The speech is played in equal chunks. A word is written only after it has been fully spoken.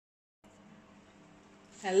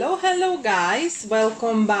Hello guys,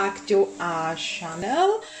 welcome back to our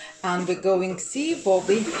channel, and we're going to see what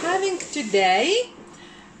we're having today.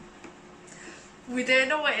 We don't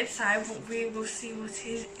know what inside, but we will see what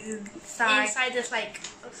is inside. Inside is like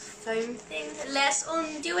a foam thing. Let's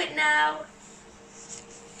undo it now.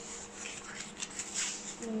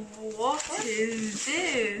 What is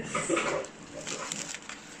this?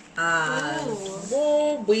 And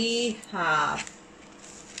what we have.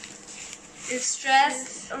 It's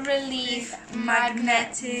stress relief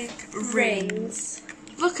magnetic rings.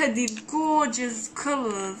 Look at these gorgeous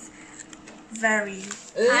colours. Very.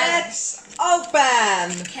 Let's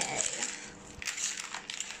open!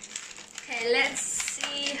 Okay, let's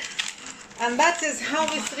see. And that is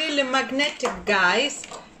how it's really magnetic, guys.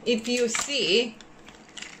 If you see,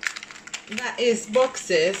 that is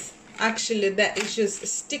boxes. Actually, that is just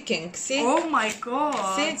sticking. See? Oh my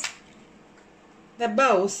god. See? The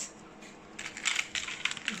bows.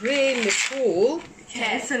 Really cool.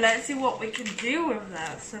 Okay, so let's see what we can do with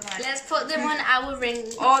that. So like, Let's put them on our ring.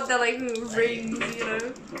 oh, they're like rings, you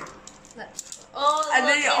know. Oh, And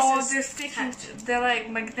look, then this is they're sticking. They're like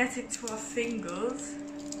magnetic to our fingers.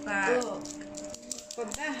 Like, Look.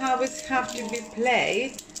 But that how it have to be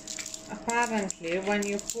played. Apparently, when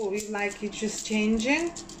you pull, like it's just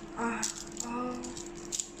changing. oh,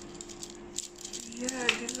 yeah,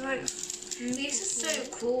 these are like. These are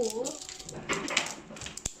so cool.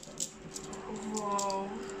 Whoa.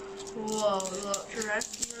 Whoa, look.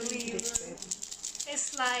 Stress relief.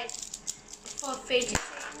 It's like for fidgeting.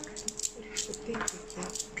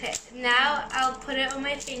 Okay, now I'll put it on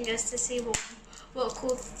my fingers to see what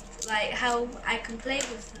cool, like how I can play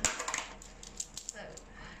with them. So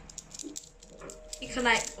you can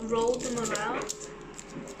like roll them around.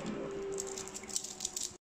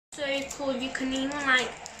 So cool. You can even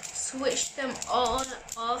like switch them on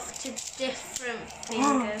off to different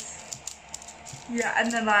fingers. Yeah,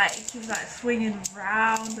 and then like it keeps like swinging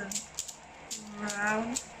round and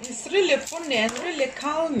round. It's really funny and really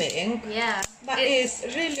calming. Yeah. That is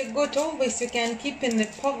really good. Always you can keep in the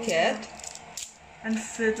pocket. And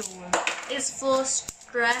fiddle with. It's for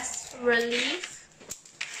stress relief.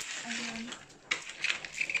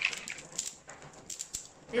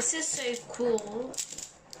 This is so cool.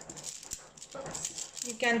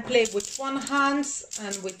 You can play with one hand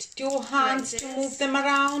and with two hands to move them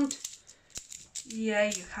around. Yeah,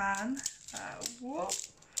 you can. Whoa.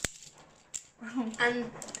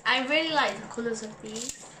 And I really like the colours of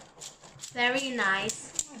these. Very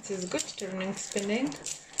nice. It is good turning, spinning.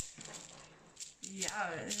 Yeah.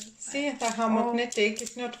 It is. See how magnetic,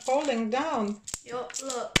 it's not falling down. Yo,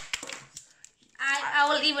 look. I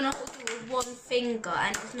will even hold it with one finger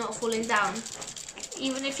and it's not falling down.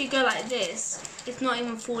 Even if you go like this, it's not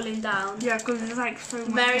even falling down. Yeah, because it's like so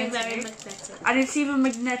Very, magnetic. very magnetic. And it's even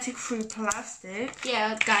magnetic through plastic.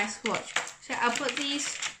 Yeah, guys, watch. So I'll put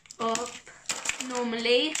these up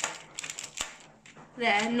normally.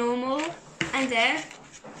 There, normal. And there.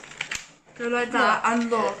 Go like that, and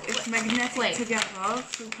look, it's magnetic together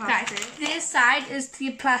through Guys, plastic. this side is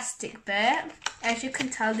the plastic bit. As you can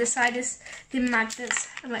tell, this side is the magnets,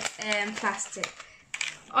 plastic.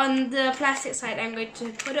 On the plastic side, I'm going to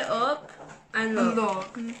put it up and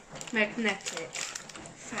look. Magnetic.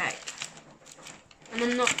 Right. And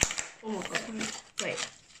I'm not. Oh my god. Wait.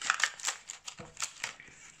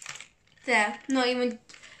 There. Not even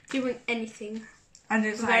doing anything. And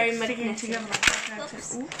it's Very like sticking magnetic. together like magnetic.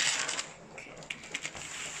 Oops. Ooh.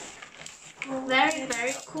 Very,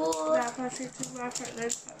 very cool. That plastic to wrap it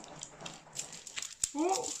like that.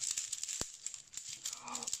 Whoa.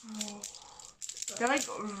 They're like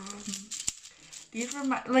these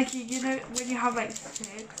remind, like, you know, when you have like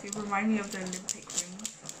sticks, they remind me of the Olympic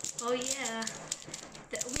rings. Oh yeah.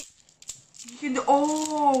 You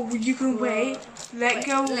can you can wait, let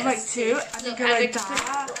go of like two, and then go like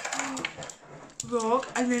that. Look,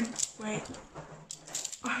 and then wait.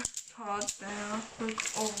 Hard there. Look,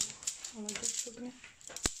 oh my god,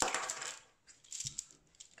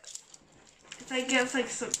 it's like gets like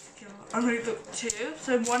stuck together. And then look, two.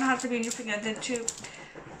 So one has to be in your finger, and then two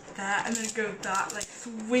there, and then go that. Like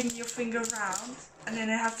swing your finger around, and then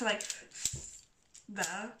it has to like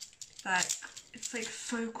there. Like it's like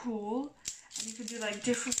so cool. And you can do like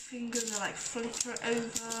different fingers and like flicker it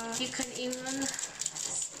over. You can even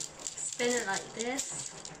spin it like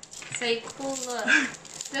this. So cool, look.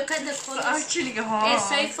 Look at the colours. It's actually hard. It's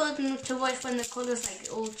so fun to watch when the colours like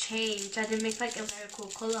all change and it makes like a very cool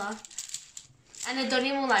colour. And it don't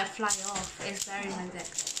even like fly off. It's very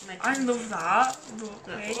magnetic. I love that. Look,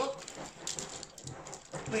 Look.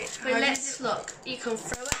 wait. But let's look. You can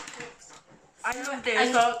throw it. I love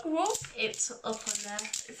this. Look, whoop. It's up on there.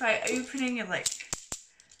 It's like opening and like.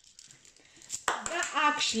 That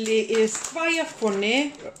actually is quite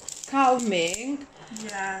funny, calming,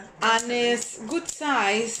 Yeah. and is good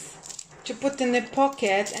size to put in the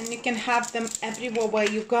pocket, and you can have them everywhere where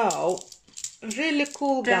you go. Really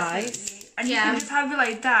cool, guys. Definitely. And you can just have it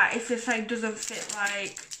like that if this like doesn't fit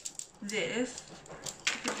like this.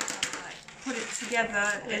 You can just have it, like put it together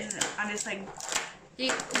and it's like.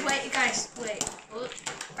 Wait, guys, wait.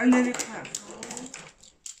 And then you can't fold.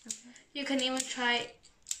 You can even try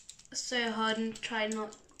so hard and try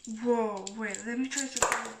not. Whoa, wait, let me try to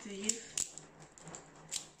hold these.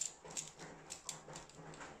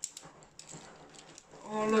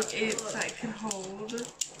 Oh look, it's like can hold.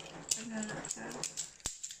 And then like that.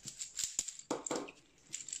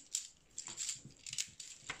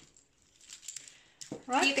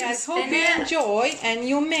 Right, guys, hope you enjoy and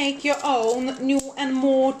you make your own new and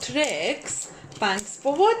more tricks. Thanks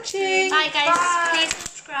for watching. Bye, guys. Bye.